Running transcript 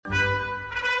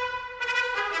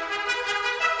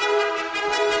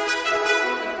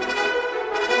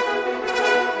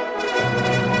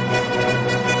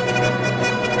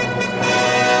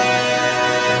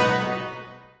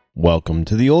Welcome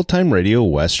to the Old Time Radio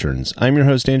Westerns. I'm your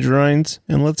host, Andrew Rhynes,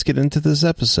 and let's get into this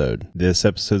episode. This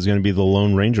episode is going to be The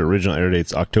Lone Ranger. Original air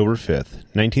date's October 5th,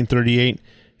 1938,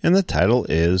 and the title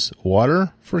is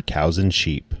Water for Cows and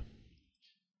Sheep.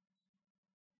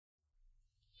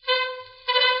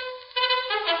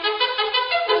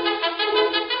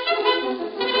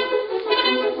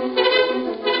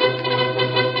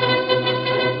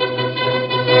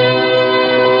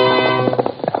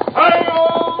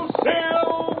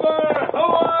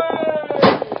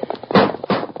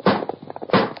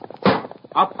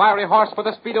 A fiery horse for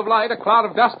the speed of light, a cloud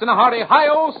of dust, and a hearty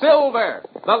Hi-Yo Silver,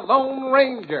 the Lone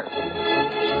Ranger.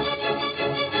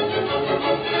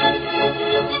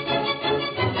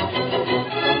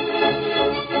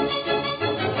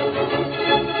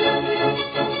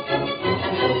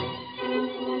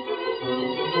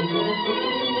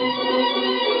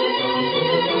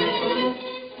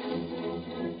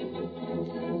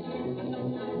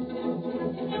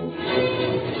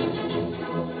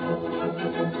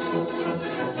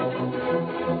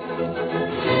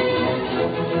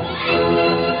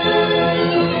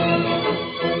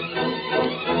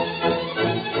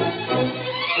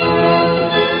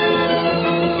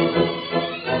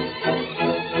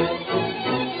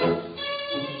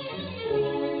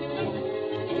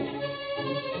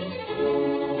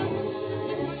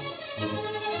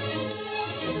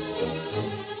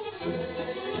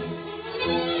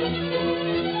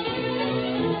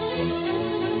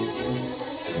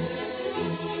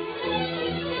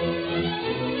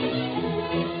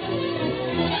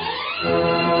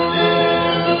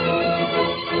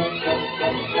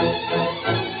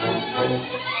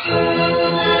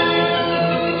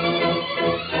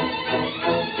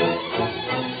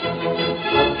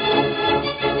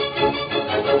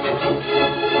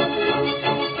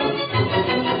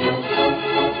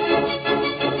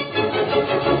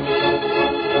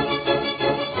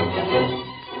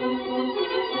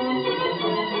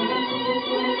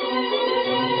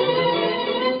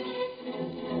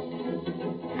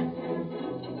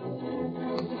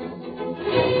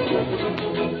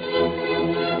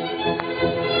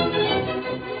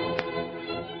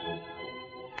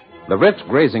 The rich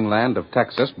grazing land of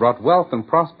Texas brought wealth and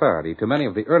prosperity to many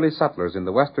of the early settlers in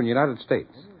the western United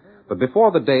States. But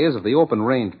before the days of the open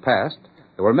range passed,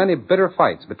 there were many bitter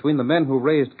fights between the men who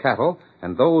raised cattle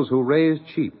and those who raised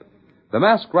sheep. The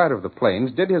masked rider of the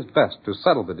plains did his best to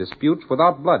settle the disputes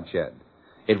without bloodshed.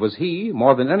 It was he,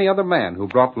 more than any other man, who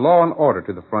brought law and order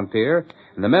to the frontier,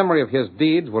 and the memory of his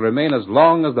deeds will remain as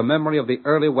long as the memory of the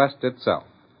early West itself.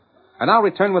 And now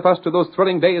return with us to those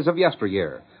thrilling days of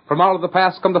yesteryear. From out of the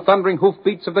past come the thundering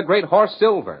hoofbeats of the great horse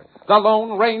Silver. The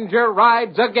Lone Ranger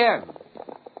rides again.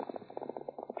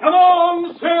 Come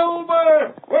on,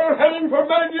 Silver! We're heading for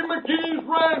Maggie McGee's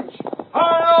ranch.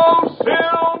 Hi-yo,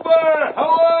 Silver!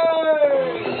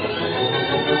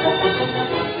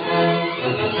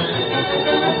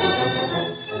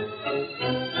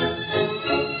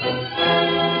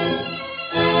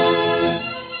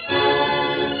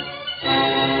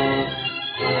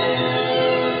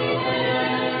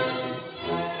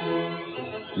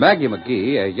 Maggie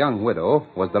McGee, a young widow,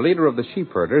 was the leader of the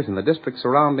sheep herders in the district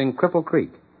surrounding Cripple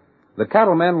Creek. The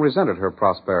cattlemen resented her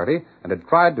prosperity and had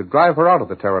tried to drive her out of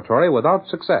the territory without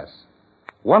success.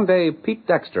 One day, Pete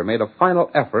Dexter made a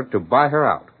final effort to buy her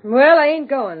out. Well, I ain't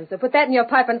going, so put that in your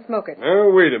pipe and smoke it.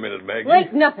 Oh, wait a minute, Maggie.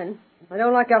 Wait, nothing. I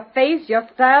don't like your face, your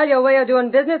style, your way of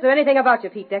doing business, or anything about you,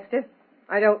 Pete Dexter.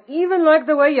 I don't even like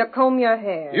the way you comb your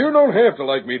hair. You don't have to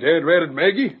like me, Dad-ratted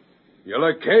Maggie. You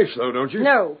like cash, though, don't you?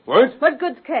 No. What? What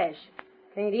good's cash?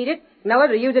 Can't eat it, smell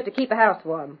it, or use it to keep a house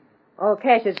warm. All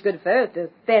cash is good for is to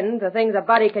spend for things a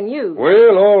body can use.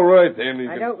 Well, all right, then.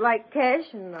 I don't like cash,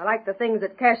 and I like the things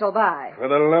that cash will buy. For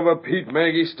the love of Pete,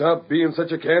 Maggie, stop being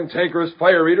such a cantankerous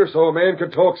fire eater so a man can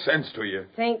talk sense to you.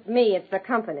 It ain't me, it's the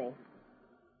company.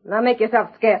 Now make yourself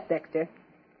scarce, Dexter.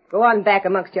 Go on back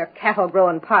amongst your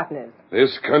cattle-growing partners.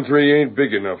 This country ain't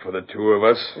big enough for the two of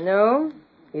us. No?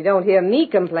 You don't hear me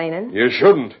complaining. You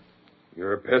shouldn't.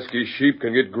 Your pesky sheep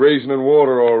can get grazing and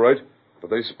water all right, but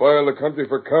they spoil the country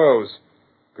for cows.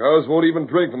 Cows won't even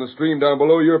drink from the stream down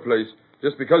below your place,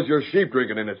 just because your sheep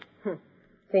drinking in it. It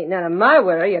ain't none of my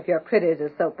worry if your critters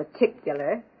are so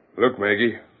particular. Look,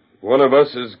 Maggie, one of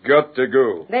us has got to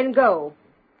go. Then go.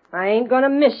 I ain't gonna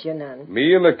miss you none.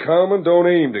 Me and the cowman don't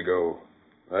aim to go.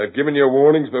 I've given you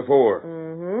warnings before.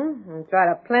 Mm-hmm. And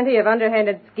tried plenty of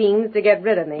underhanded schemes to get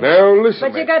rid of me. Now, listen,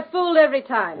 But you got fooled every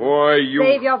time. Why, you...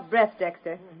 Save your breath,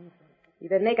 Dexter.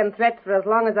 You've been making threats for as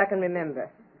long as I can remember.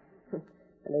 To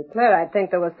be clear, I'd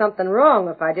think there was something wrong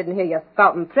if I didn't hear you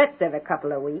spouting threats every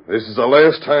couple of weeks. This is the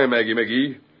last time, Maggie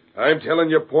McGee. I'm telling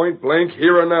you point blank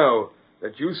here and now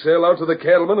that you sell out to the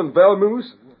cattlemen in Valmoose,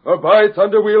 or by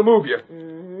thunder we'll move you.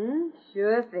 Mm-hmm.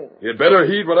 Sure thing. You'd better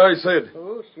heed what I said.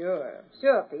 Oh, sure.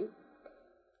 Sure, Pete.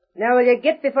 Now will you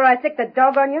get before I stick the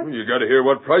dog on you? You got to hear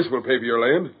what price we'll pay for your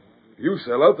land. If you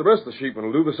sell out, the rest of the sheepmen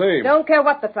will do the same. Don't care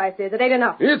what the price is. It ain't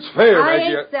enough. It's fair, I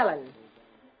Maggie. ain't selling.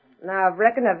 Now, I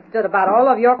reckon I've stood about all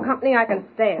of your company I can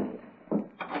stand.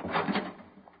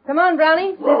 Come on,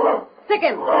 Brownie. Stick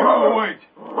him. Oh, wait.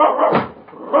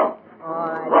 All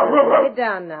right, get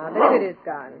down now. The good is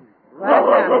gone. Lie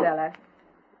down, fella.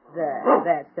 There,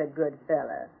 that's a good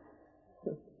fella.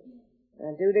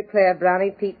 I do declare,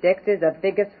 Brownie, Pete Dexter's the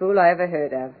biggest fool I ever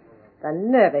heard of. The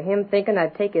nerve of him thinking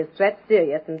I'd take his threat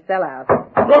serious and sell out.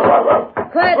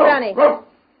 Quiet, Brownie.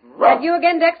 That you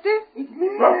again, Dexter? It's me,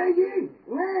 Maggie.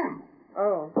 Lamb.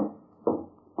 Oh.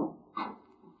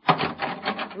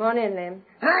 Come on in, Lem.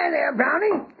 Hi there,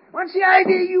 Brownie. What's the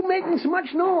idea of you making so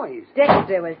much noise?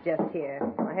 Dexter was just here.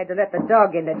 I had to let the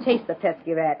dog in to chase the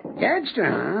pesky rat. Dexter,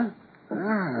 huh?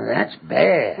 Ah, that's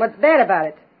bad. What's bad about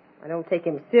it? I don't take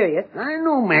him serious. I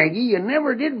know, Maggie, you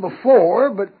never did before,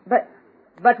 but...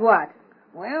 But what?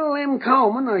 Well, them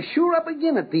cowmen are sure up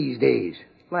again it these days.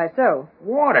 Why so?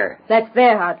 Water. That's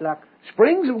their hard luck.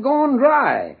 Springs have gone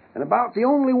dry, and about the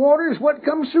only water is what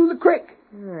comes through the creek.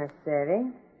 That's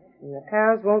steady. And the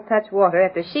cows won't touch water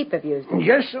after sheep have used it.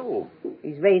 Just so.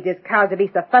 He's raised his cows to be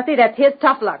so fussy, that's his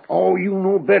tough luck. Oh, you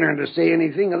know better than to say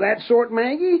anything of that sort,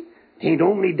 Maggie. Tain't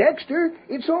only Dexter.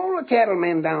 It's all the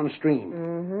cattlemen downstream.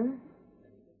 Mm-hmm.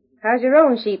 How's your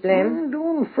own sheep, Lem?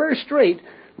 Doing first rate,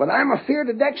 but I'm afeard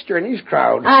of Dexter and his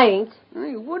crowd. I ain't. Well,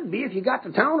 you would be if you got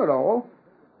to town at all.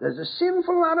 There's a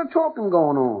sinful lot of talking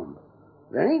going on.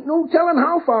 There ain't no telling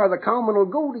how far the cowmen will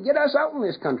go to get us out in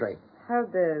this country.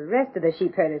 How'd the rest of the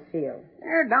sheep herders feel?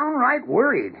 They're downright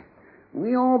worried.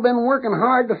 We all been working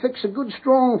hard to fix a good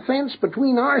strong fence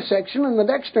between our section and the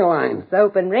Dexter line. It's the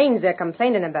open range they're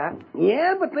complaining about.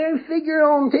 Yeah, but they figure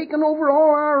on taking over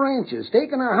all our ranches,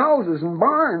 taking our houses and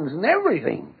barns and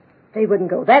everything. They wouldn't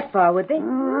go that far, would they?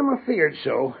 I'm afeard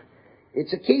so.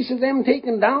 It's a case of them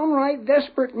taking downright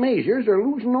desperate measures or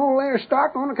losing all their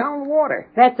stock on account of water.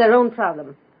 That's their own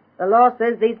problem. The law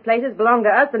says these places belong to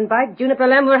us, and by Juniper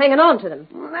Lem, we're hanging on to them.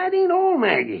 Well, that ain't all,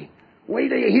 Maggie. Wait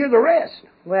till you hear the rest.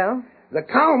 Well, The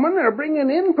cowmen are bringing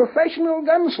in professional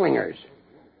gunslingers.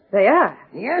 they are.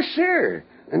 Yes, sir.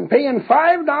 And paying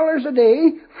 $5 a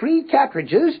day, free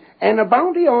cartridges, and a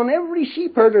bounty on every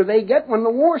sheep herder they get when the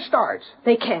war starts.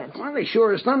 They can't. Well, they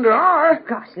sure as thunder are.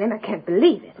 Gosh, Lem, I can't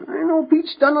believe it. I know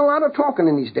Pete's done a lot of talking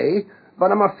in his day,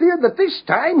 but I'm afeard that this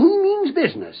time he means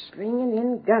business. Bringing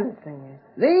in gunslingers.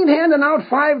 They ain't handing out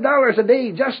 $5 a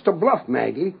day just to bluff,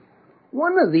 Maggie.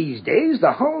 One of these days,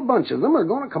 the whole bunch of them are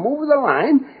going to come over the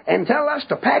line and tell us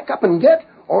to pack up and get,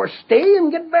 or stay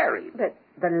and get buried. But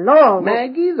the law...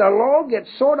 Maggie, the law gets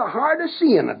sort of hard of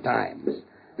seeing at times.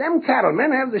 Them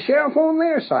cattlemen have the sheriff on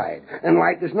their side, and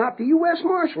like as not the U.S.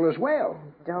 Marshal as well.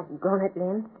 Doggone it,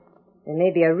 Lem. There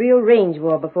may be a real range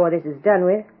war before this is done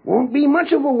with. Won't be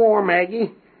much of a war,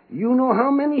 Maggie. You know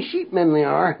how many sheepmen there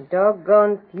are.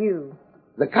 Doggone few.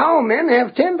 The cowmen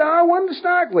have 10 to our 1 to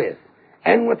start with.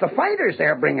 And with the fighters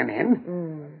they're bringing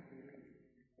in...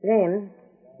 Lem,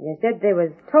 you said there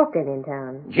was talking in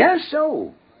town. Just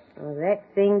so. Well, that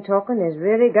thing talking has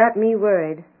really got me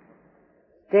worried.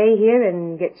 Stay here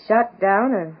and get shot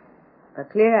down or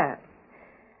clear out.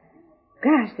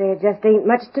 Gosh, there just ain't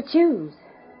much to choose.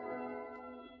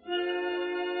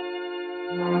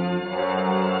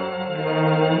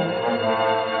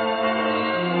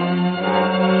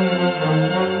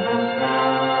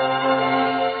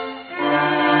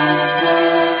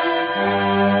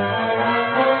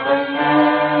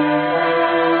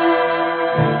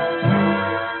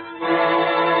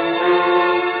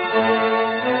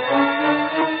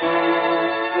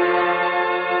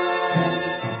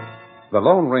 The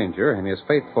Lone Ranger and his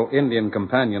faithful Indian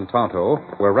companion Tonto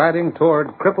were riding toward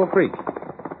Cripple Creek.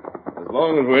 As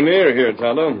long as we're near here,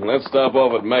 Tonto, let's stop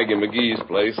off at Maggie McGee's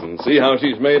place and see how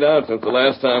she's made out since the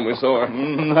last time we saw her.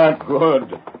 Not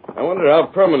good. I wonder how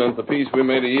permanent the peace we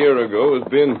made a year ago has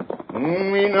been.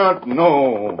 We not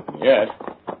know yet.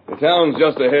 The town's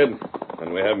just ahead,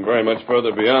 and we haven't very much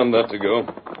further beyond that to go.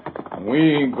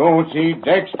 We go see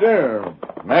Dexter,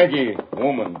 Maggie,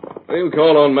 woman. We'll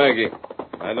call on Maggie.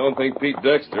 I don't think Pete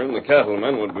Dexter and the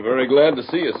cattlemen would be very glad to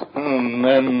see us.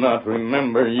 Them not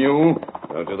remember you.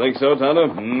 Don't you think so, Tonto?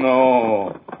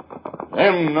 No.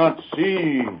 Them not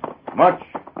see much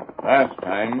last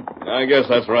time. I guess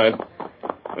that's right.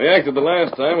 We acted the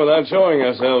last time without showing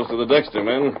ourselves to the Dexter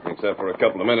men, except for a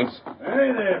couple of minutes.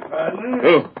 Hey there, partner.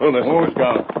 Oh, there.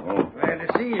 Scout. Glad to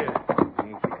see you. Ain't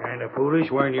you Kind of foolish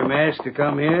wearing your mask to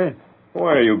come here.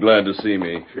 Why are you glad to see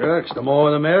me? Shucks, the more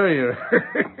the merrier.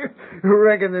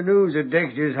 Reckon the news that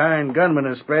Dexter's hiring gunmen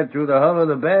has spread through the hull of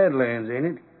the Badlands, ain't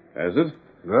it? Has it?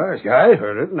 Gosh, I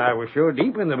heard it, and I was sure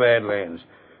deep in the Badlands.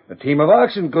 A team of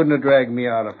oxen couldn't have dragged me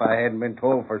out if I hadn't been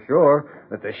told for sure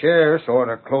that the sheriff sort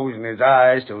of closing his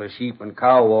eyes till the sheep and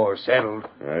cow war settled.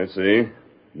 I see.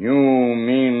 You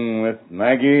mean with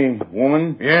Maggie,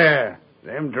 woman? Yeah.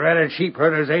 Them dreaded sheep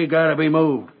herders, they gotta be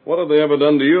moved. What have they ever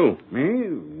done to you? Me?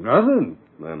 Nothing.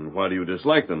 Then why do you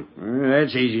dislike them?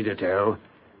 That's easy to tell.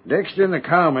 Dexter and the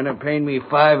cowmen have paid me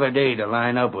 $5 a day to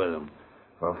line up with them.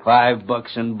 For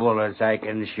 $5 and bullets, I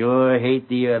can sure hate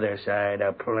the other side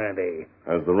a plenty.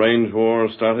 Has the range war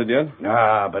started yet?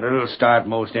 Nah, but it'll start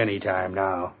most any time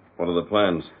now. What are the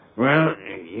plans? Well,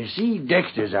 you see,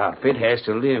 Dexter's outfit has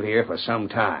to live here for some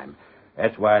time.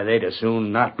 That's why they'd as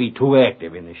soon not be too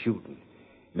active in the shooting.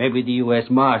 Maybe the U.S.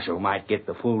 Marshal might get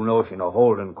the full notion of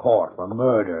holding court for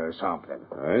murder or something.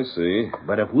 I see.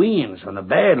 But if we from the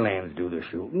Badlands do the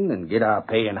shooting and get our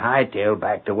pay and hightail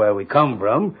back to where we come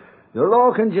from, the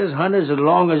law can just hunt us as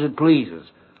long as it pleases.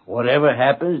 Whatever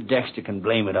happens, Dexter can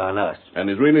blame it on us. And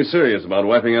he's really serious about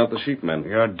wiping out the sheepmen.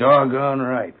 You're doggone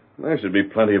right. There should be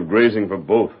plenty of grazing for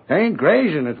both. It ain't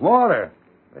grazing, it's water.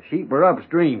 The sheep are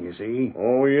upstream, you see.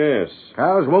 Oh, yes.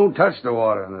 Cows won't touch the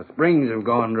water, and the springs have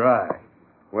gone dry.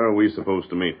 Where are we supposed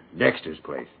to meet? Dexter's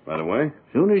place. Right away?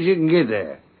 Soon as you can get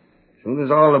there. Soon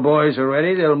as all the boys are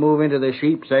ready, they'll move into the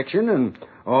sheep section and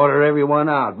order everyone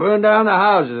out. Burn down the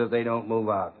houses if they don't move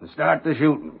out, and start the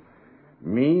shooting.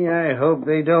 Me, I hope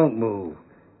they don't move.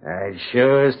 I'd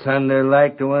sure as thunder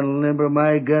like to unlimber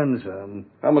my gun some.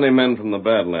 How many men from the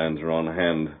Badlands are on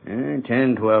hand?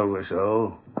 10, 12 or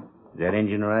so. Is that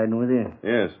engine riding with you?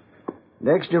 Yes.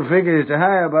 Dexter figures to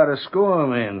hire about a score of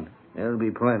men. There'll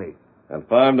be plenty. At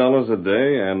 $5 a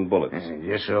day and bullets.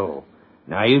 Just so.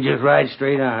 Now, you just ride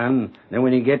straight on. Then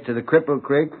when you get to the Cripple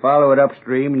Creek, follow it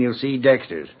upstream, and you'll see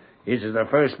Dexter's. This is the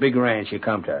first big ranch you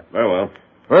come to. Very well.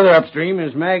 Further upstream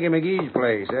is Maggie McGee's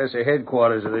place. That's the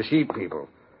headquarters of the sheep people.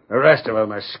 The rest of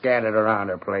them are scattered around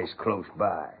her place close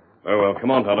by. Very well.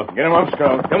 Come on, Tonto. Get him up,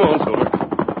 Scout. Come on, Silver.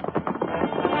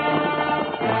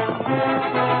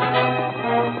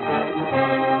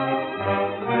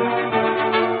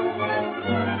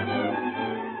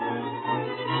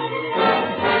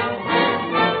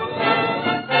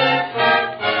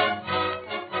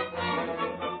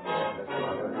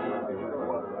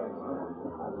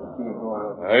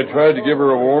 I tried to give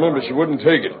her a warning, but she wouldn't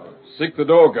take it. Sick the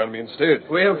dog on me instead.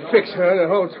 We'll fix her and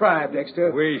the whole tribe,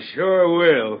 Dexter. We sure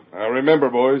will. Now, remember,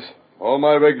 boys, all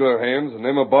my regular hands and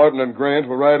them of Barton and Grant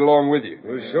will ride along with you.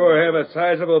 We'll sure have a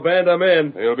sizable band of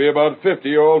men. There'll be about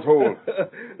 50 all told.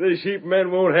 The sheep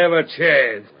men won't have a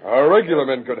chance. Our regular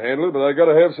men could handle it, but I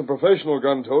gotta have some professional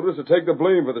gun toters to take the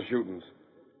blame for the shootings.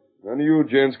 None of you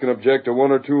gents can object to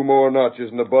one or two more notches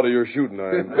in the butt of your shooting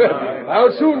iron. How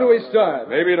soon do we start?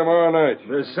 Maybe tomorrow night.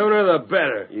 The sooner the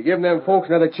better. You giving them folks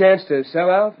another chance to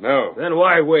sell out? No. Then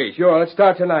why wait? Sure, let's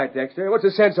start tonight, Dexter. What's the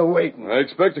sense of waiting? I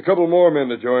expect a couple more men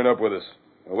to join up with us.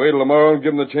 I'll wait till tomorrow and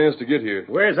give them the chance to get here.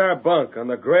 Where's our bunk? On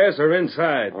the grass or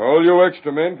inside? All you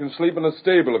extra men can sleep in the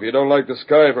stable if you don't like the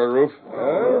sky for a roof.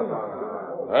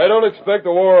 I don't expect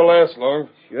the war will last long.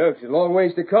 Sure, it's a long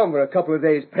ways to come for a couple of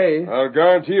days' pay. I'll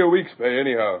guarantee a week's pay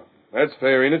anyhow. That's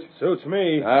fair, ain't it? Suits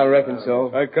me. I reckon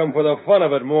so. I come for the fun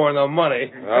of it more than the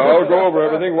money. Now, I'll go over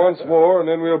everything once more, and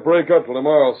then we'll break up till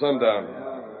tomorrow sundown.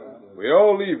 We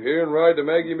all leave here and ride to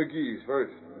Maggie McGee's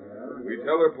first. We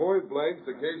tell her point blank it's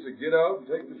a case of get out and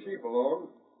take the sheep along.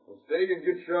 We'll stay and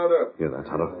get shot up. Here, that's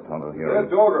Tonto. Tonto, here.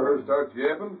 That dog of hers starts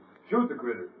yapping. Shoot the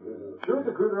critter. Shoot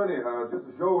the critter anyhow, just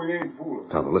to show we ain't fooling.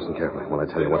 Tonto, listen carefully when I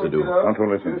tell you what to do. Tonto,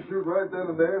 listen. Just shoot right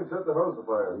then and there and set the house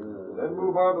afire. Then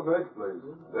move on to the next place.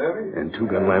 Sammy? And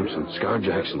Two Gun Lamson, Scar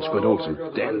Jackson, Squid Olson,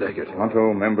 Dan Deckert.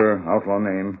 Tonto, member, outlaw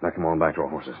name. Now, come on back to our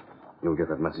horses. You'll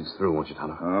get that message through, won't you,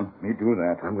 Tonto? Me do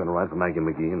that. I'm going to ride for Maggie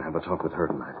McGee and have a talk with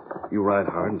her tonight. You ride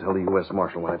hard and tell the U.S.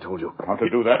 Marshal what I told you. Want to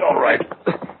do that? All right.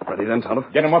 Ready then, Tonto?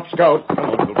 Get him up, Scout. Come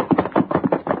on, Silver.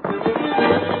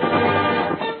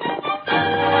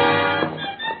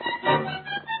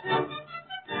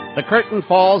 The curtain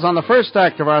falls on the first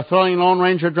act of our thrilling Lone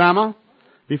Ranger drama.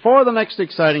 Before the next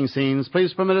exciting scenes,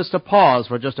 please permit us to pause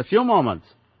for just a few moments.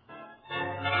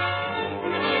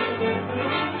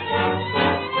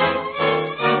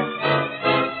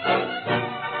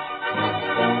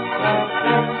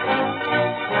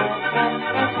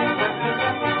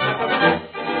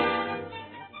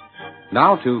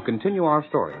 Now to continue our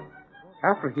story.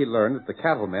 After he learned that the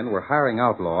cattlemen were hiring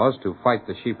outlaws to fight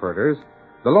the sheep herders,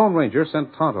 the Lone Ranger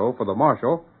sent Tonto for the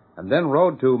marshal and then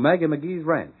rode to Maggie McGee's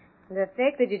ranch. The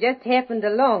fact that you just happened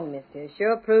along, mister,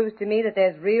 sure proves to me that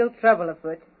there's real trouble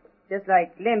afoot. Just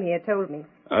like Lem here told me.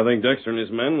 I think Dexter and his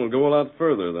men will go a lot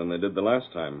further than they did the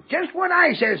last time. Just what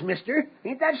I says, mister.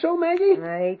 Ain't that so, Maggie?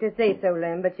 I hate to say so,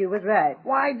 Lem, but you was right.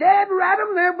 Why, Dad rat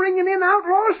 'em, they're bringing in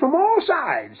outlaws from all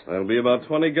sides. There'll be about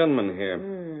 20 gunmen here.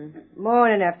 More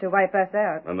than enough to wipe us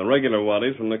out. And the regular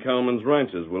waddies from the cowmen's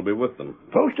ranches will be with them.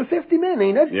 Close to 50 men,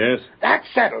 ain't it? Yes. That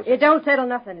settles it. It don't settle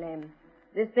nothing, Lem.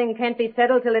 This thing can't be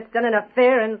settled till it's done in a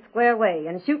fair and square way,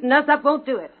 and shooting us up won't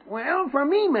do it. Well, for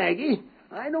me, Maggie,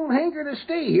 I don't hanker to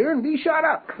stay here and be shot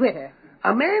up. Quitter.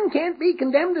 A man can't be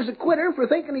condemned as a quitter for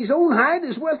thinking his own hide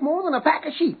is worth more than a pack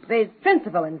of sheep. There's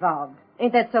principle involved.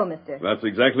 Ain't that so, mister? That's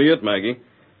exactly it, Maggie.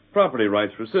 Property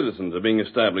rights for citizens are being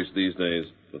established these days.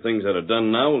 The things that are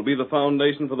done now will be the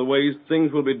foundation for the ways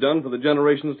things will be done for the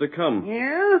generations to come.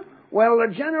 Yeah? Well,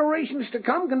 the generations to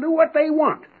come can do what they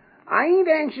want. I ain't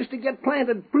anxious to get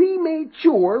planted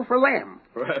premature for them.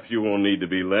 Perhaps you won't need to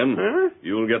be Lem. Huh?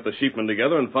 You'll get the sheepmen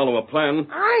together and follow a plan.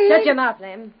 Shut your mouth,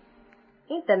 Lem.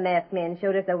 Ain't the masked man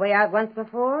showed us a way out once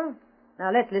before?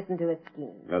 Now let's listen to his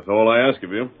scheme. That's all I ask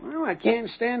of you. Well, I can't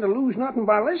stand to lose nothing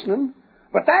by listening.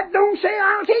 But that don't say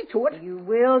I'll take to it. You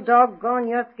will, doggone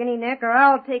your skinny neck, or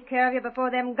I'll take care of you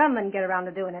before them gunmen get around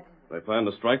to doing it. They plan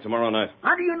to strike tomorrow night.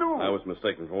 How do you know? I was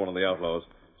mistaken for one of the outlaws.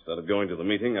 Instead of going to the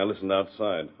meeting, I listened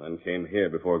outside and came here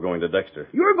before going to Dexter.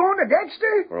 You're going to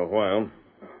Dexter? For a while.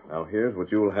 Now, here's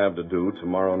what you'll have to do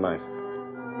tomorrow night.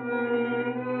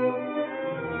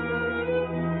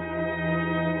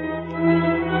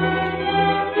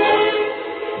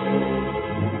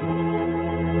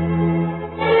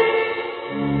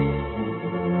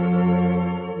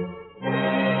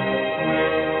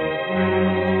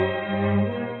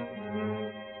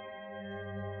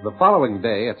 The following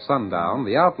day at sundown,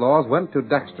 the outlaws went to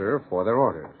Dexter for their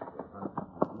orders.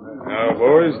 Now,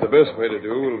 boys, the best way to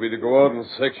do will be to go out in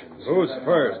sections. Who's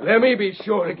first? Let me be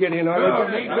sure to get in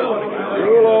on it.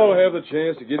 You'll all have the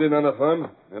chance to get in on the fun.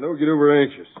 Now, don't get over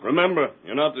anxious. Remember,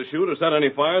 you're not to shoot or set any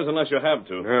fires unless you have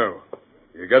to. No.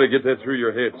 You got to get that through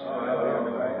your heads.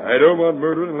 I don't want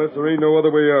murder unless there ain't no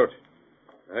other way out.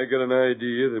 I got an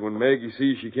idea that when Maggie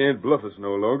sees she can't bluff us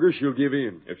no longer, she'll give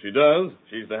in. If she does,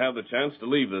 she's to have the chance to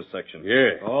leave this section.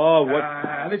 Yeah. Oh, what?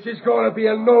 This is going to be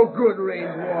a no-good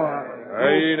range war.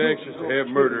 I ain't anxious to have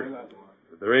murder.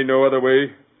 But there ain't no other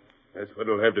way. That's what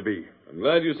it'll have to be. I'm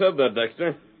glad you said that,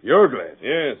 Dexter. You're glad?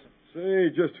 Yes. Say,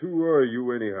 just who are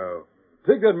you anyhow?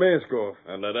 Take that mask off.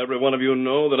 And let every one of you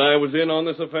know that I was in on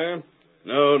this affair?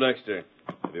 No, Dexter.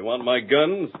 If you want my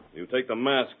guns, you take the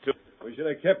mask, too. We should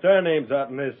have kept our names out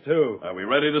in this, too. Are we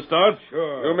ready to start?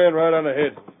 Sure. You men right on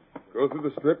ahead. Go through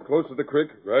the strip, close to the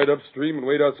creek, ride upstream, and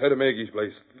wait outside of Maggie's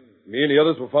place. Me and the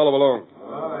others will follow along.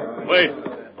 Wait.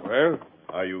 Well?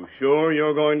 Are you sure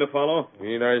you're going to follow?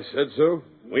 Ain't I said so?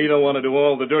 We don't want to do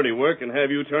all the dirty work and have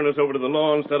you turn us over to the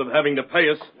law instead of having to pay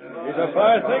us. He's a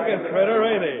far-thinking critter,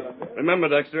 ain't he? Remember,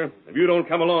 Dexter, if you don't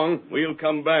come along, we'll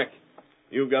come back.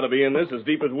 You've got to be in this as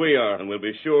deep as we are, and we'll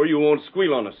be sure you won't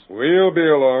squeal on us. We'll be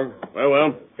along.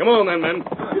 Well, come on then, men.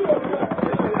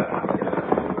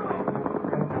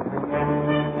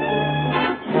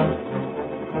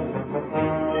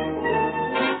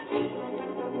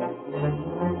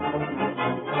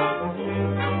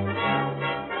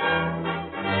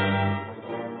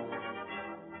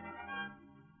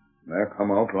 There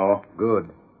come outlaw. Good.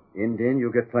 Indian,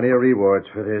 you'll get plenty of rewards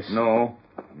for this. No,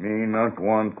 me not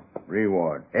want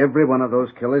reward. Every one of those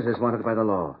killers is wanted by the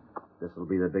law. This will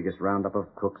be the biggest roundup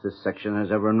of crooks this section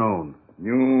has ever known.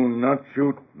 You not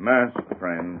shoot masked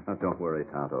friend. Now, don't worry,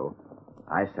 Tonto.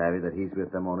 I savvy that he's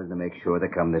with them only to make sure they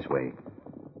come this way.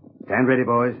 Stand ready,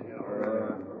 boys.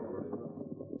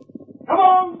 Come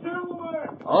on,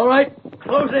 Silver! All right,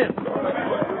 close in.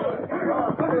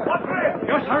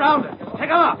 You're surrounded. Take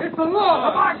them up. It's the law!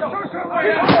 The marshal! Come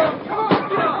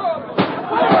on!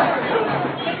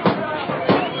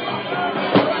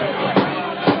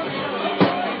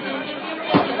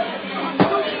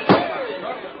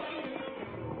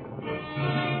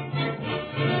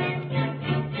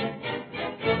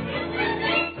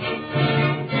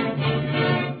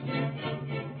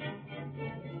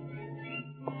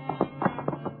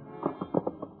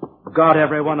 Got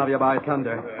every one of you, by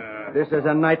thunder. This is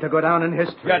a night to go down in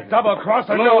history. You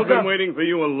double-crosser, I've been waiting for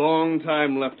you a long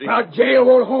time, Lefty. Now, jail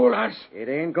won't hold us. It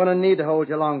ain't gonna need to hold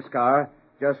you long, Scar.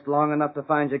 Just long enough to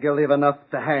find you guilty of enough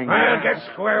to hang you. I'll get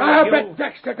square with you. I bet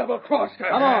Dexter double-crossed us.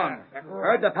 Come on.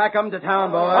 Heard to pack 'em to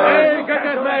town, boys. Hey, get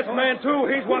that masked man, too.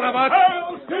 He's one of us.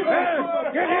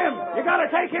 Get him. You gotta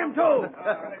take him, too.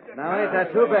 Now, ain't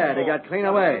that too bad? He got clean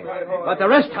away. But the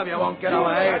rest of you won't get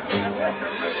away.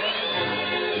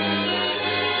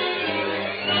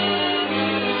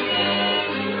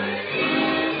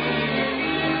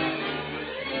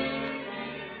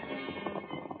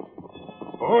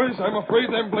 boys. I'm afraid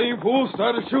them blame fools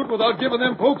started shooting without giving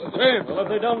them folks a chance. Well, if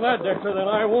they done that, Dexter, then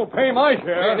I won't pay my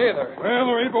share. Me neither. Well,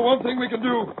 there ain't but one thing we can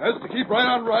do. That's to keep right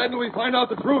on riding till we find out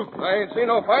the truth. I ain't seen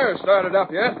no fire started up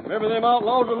yet. Remember them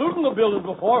outlaws were looting the buildings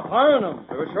before, firing them.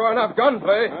 There was sure enough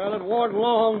gunplay. Well, it wasn't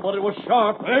long, but it was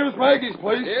sharp. There's Maggie's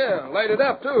place. Yeah, lighted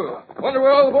up, too. Wonder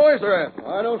where all the boys are at.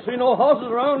 I don't see no houses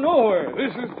around nowhere.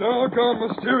 This is doggone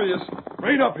mysterious.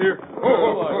 Right up here.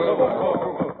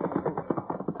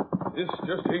 This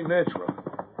just ain't natural.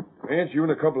 Aunt, you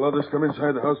and a couple others come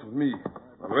inside the house with me.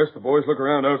 The rest of the boys look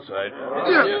around outside.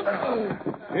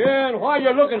 Yeah, and while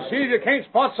you're looking, see if you can't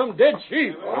spot some dead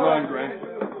sheep. Come on, Grant.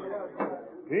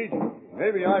 Pete,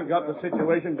 maybe I've got the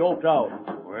situation doped out.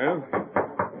 Well?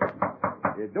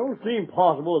 It don't seem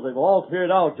possible that they've all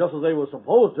cleared out just as they were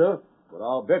supposed to, but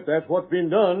I'll bet that's what's been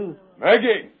done.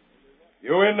 Maggie,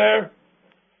 you in there?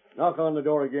 Knock on the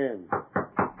door again.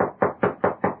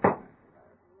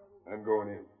 I'm going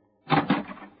in.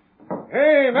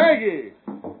 Hey, Maggie!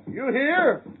 You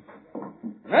here?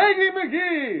 Maggie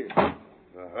McGee!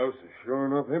 The house is sure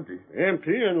enough empty.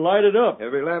 Empty and lighted up.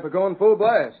 Every lamp is going full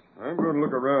blast. I'm going to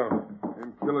look around.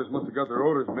 Them killers must have got their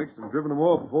orders mixed and driven them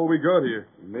off before we got here.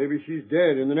 Maybe she's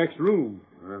dead in the next room.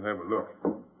 I'll have a look.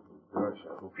 Gosh,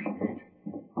 I hope she ain't.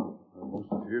 I'm most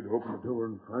scared to open the door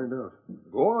and find out.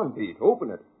 Go on, Pete.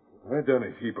 Open it. I done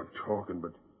a heap of talking,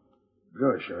 but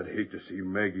gosh, I'd hate to see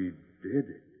Maggie dead.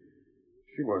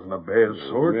 She wasn't a bad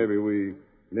sort. Maybe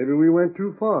we went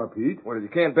too far, Pete. Well, if you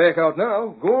can't back out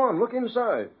now, go on, look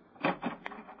inside. She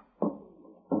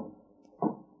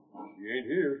ain't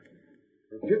here.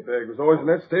 Her kit bag was always in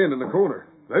that stand in the corner.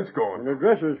 That's gone. And her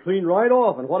dresser's cleaned right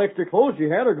off, and what extra clothes she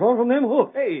had are gone from them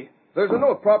hooks. Hey, there's a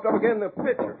note propped up again in the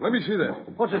picture. Let me see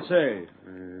that. What's it say?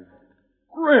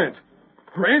 Grant!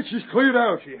 Grant, she's cleared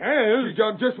out. She has? She's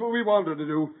done just what we wanted her to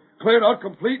do. Cleared out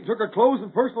complete and took her clothes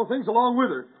and personal things along with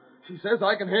her. She says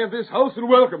I can have this house and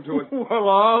welcome to it. Well,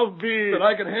 I'll be... That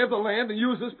I can have the land and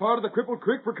use this part of the crippled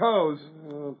creek for cows.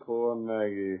 Oh, poor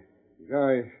Maggie.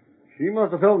 Gosh, she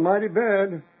must have felt mighty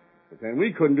bad. But then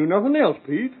we couldn't do nothing else,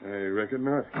 Pete. I reckon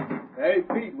not. Hey,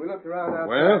 Pete, we looked around outside.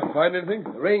 Well, find anything?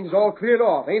 The range's all cleared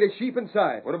off. Ain't a sheep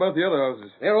inside. What about the other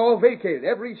houses? They're all vacated.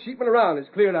 Every sheepman around is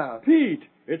cleared out. Pete,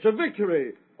 it's a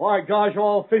victory. Why, gosh,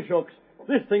 all fishhooks.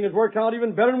 This thing has worked out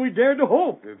even better than we dared to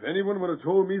hope. If anyone would have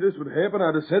told me this would happen,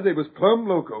 I'd have said they was plumb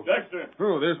loco. Dexter.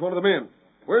 Oh, there's one of the men.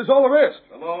 Where's all the rest?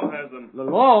 The law has them. The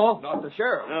law? Not the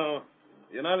sheriff. No.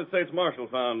 The United States Marshal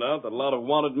found out that a lot of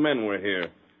wanted men were here.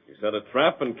 He set a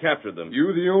trap and captured them.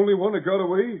 You the only one that got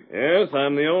away? Yes,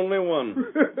 I'm the only one.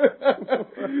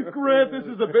 Grant, this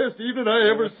is the best evening I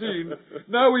ever seen.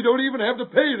 Now we don't even have to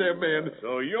pay them men.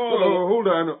 So you're Oh,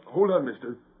 hold on,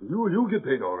 mister. You'll get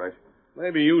paid all right.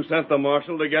 Maybe you sent the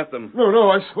marshal to get them. No,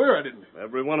 I swear I didn't.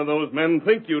 Every one of those men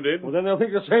think you did. Well, then they'll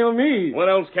think the same of me. What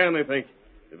else can they think?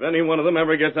 If any one of them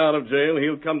ever gets out of jail,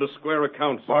 he'll come to square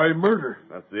accounts. By murder.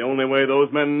 That's the only way those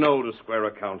men know to square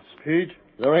accounts. Pete,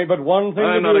 there ain't but one thing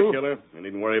I'm to not do. a killer. You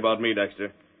needn't worry about me,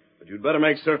 Dexter. But you'd better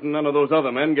make certain none of those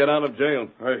other men get out of jail.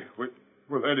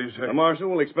 Well, that is... The marshal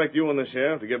will expect you and the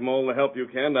sheriff to give them all the help you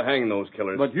can to hang those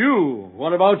killers. But you,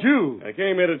 what about you? I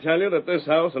came here to tell you that this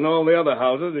house and all the other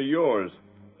houses are yours.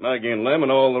 Maggie and Lem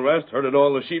and all the rest herded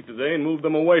all the sheep today and moved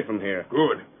them away from here.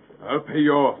 Good. I'll pay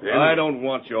you off then. I don't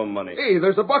want your money. Hey,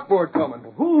 there's a buckboard coming.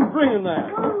 Who's bringing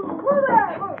that?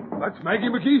 That's Maggie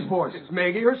McGee's voice. It's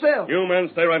Maggie herself. You men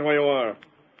stay right where you are.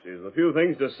 She's a few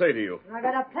things to say to you. I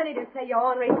got a plenty to say, you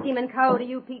ornery scheming cow, to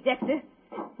you, Pete Dexter.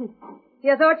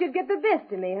 You thought you'd get the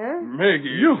best of me, huh? Maggie.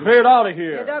 You cleared out of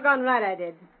You're here. doggone right I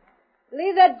did.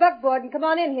 Leave that buckboard and come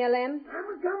on in here, Lem.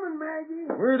 I'm coming,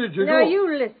 Maggie. Where did you Now, go?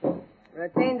 you listen. For a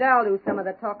change, I'll do some of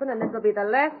the talking, and this'll be the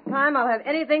last time I'll have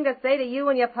anything to say to you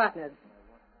and your partners.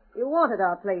 You wanted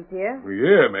our place here. Well,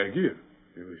 yeah, Maggie.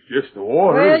 It was just the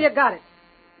water. Well, you got it.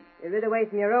 You rid away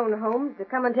from your own homes to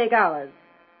come and take ours.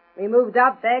 We moved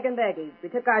out bag and baggage. We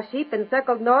took our sheep and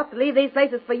circled north to leave these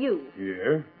places for you.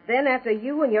 Yeah? Then, after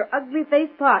you and your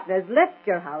ugly-faced partners left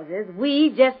your houses,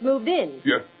 we just moved in.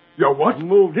 Yeah, what?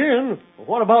 Moved in?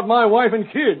 What about my wife and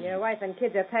kids? Your wife and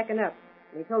kids are packing up.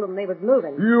 We told them they was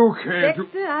moving. You can't...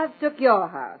 Dexter, I've took your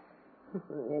house.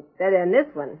 It's better than this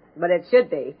one, but it should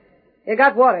be. You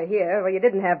got water here where you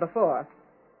didn't have before.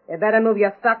 You better move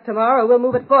your stock tomorrow or we'll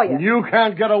move it for you. You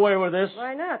can't get away with this.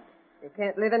 Why not? You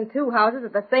can't live in two houses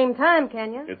at the same time,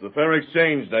 can you? It's a fair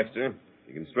exchange, Dexter.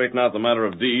 You can straighten out the matter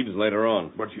of deeds later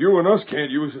on. But you and us can't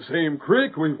use the same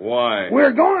creek. Why?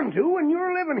 We're going to, and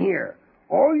you're living here.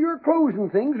 All your clothes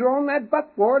and things are on that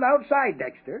buckboard outside,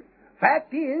 Dexter.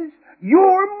 Fact is,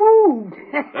 you're moved.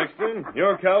 Dexter,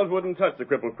 your cows wouldn't touch the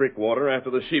Cripple Creek water after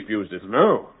the sheep used it.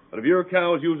 No. But if your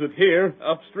cows use it here,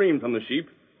 upstream from the sheep,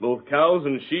 both cows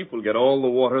and sheep will get all the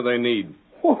water they need.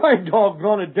 Why,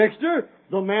 doggone it, Dexter.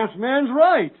 The masked man's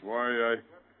right.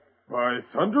 By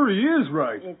thunder, he is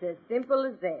right. It's as simple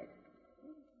as that.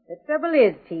 The trouble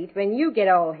is, Pete, when you get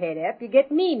all head up, you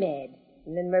get me mad.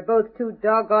 And then we're both too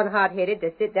doggone hot-headed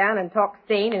to sit down and talk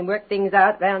sane and work things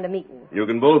out round a meeting. You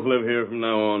can both live here from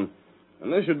now on.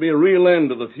 And there should be a real end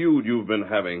to the feud you've been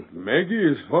having. Maggie,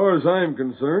 as far as I'm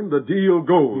concerned, the deal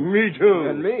goes. Me too.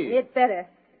 And me. It better.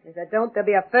 If I don't, there'll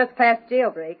be a first-class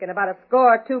jailbreak, and about a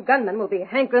score or two gunmen will be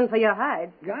hankering for your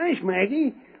hide. Gosh,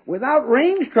 Maggie, without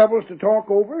range troubles to talk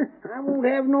over, I won't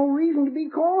have no reason to be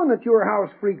calling at your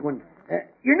house frequent.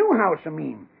 Your new house, I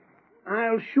mean.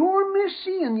 I'll sure miss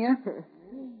seeing you.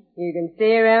 You can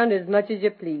stay around as much as you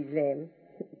please, Lem.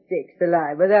 Sakes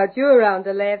alive, without you around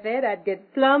to laugh at, I'd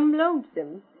get plumb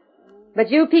lonesome. But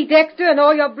you, Pete Dexter, and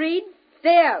all your breed,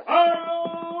 stay out.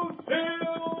 Oh,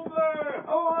 Silver!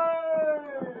 Away!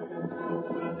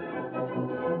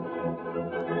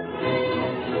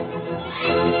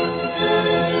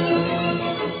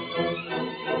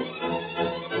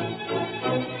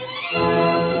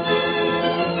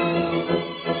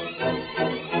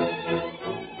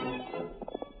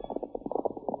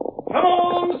 Come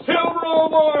on, Silver,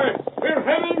 old boy! We're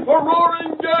heading for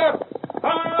Roaring Gap!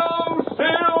 Hello,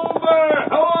 Silver!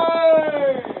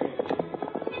 Away!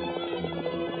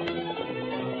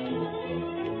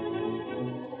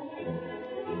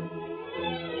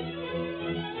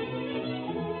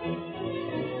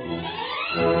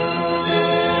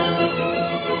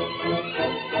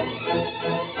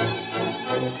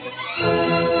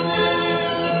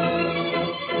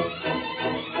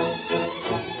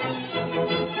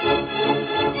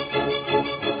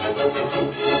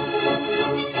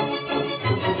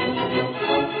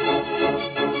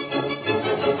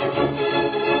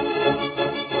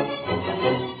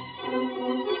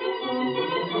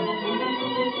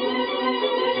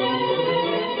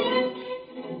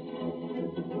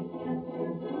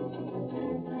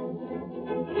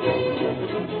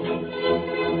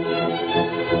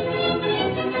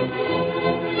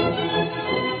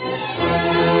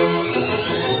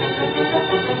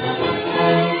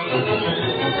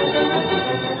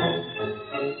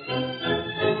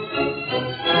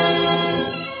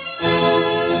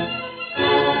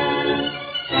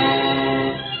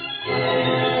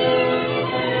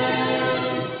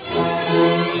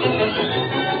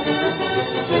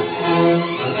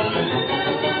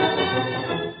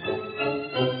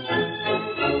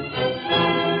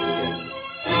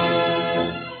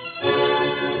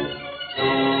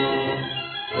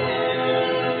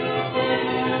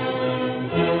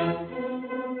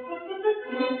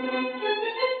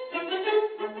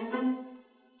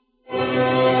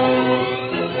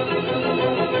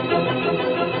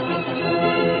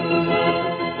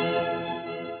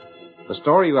 The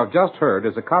story you have just heard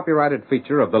is a copyrighted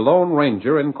feature of the Lone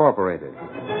Ranger Incorporated.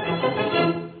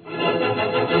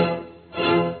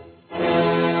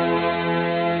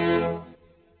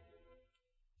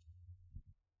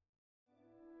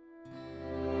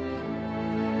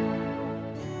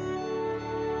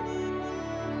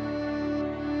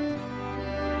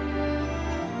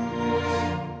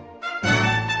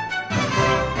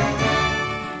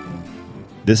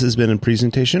 This has been a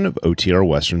presentation of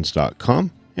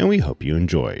OTRWesterns.com, and we hope you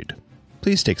enjoyed.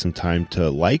 Please take some time to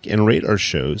like and rate our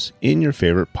shows in your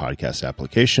favorite podcast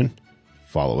application.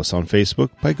 Follow us on Facebook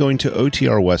by going to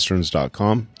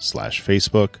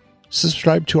OTRWesterns.com/Facebook.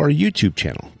 Subscribe to our YouTube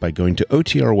channel by going to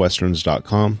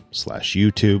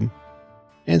OTRWesterns.com/YouTube.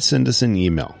 And send us an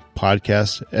email,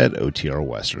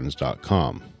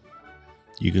 podcast@OTRWesterns.com.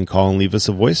 You can call and leave us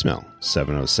a voicemail,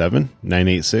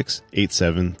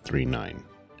 707-986-8739.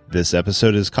 This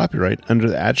episode is copyright under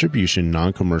the Attribution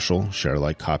Non-Commercial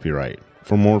Share-alike copyright.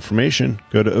 For more information,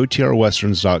 go to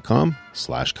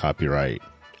OTRWesterns.com/copyright.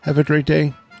 Have a great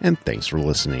day, and thanks for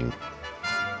listening.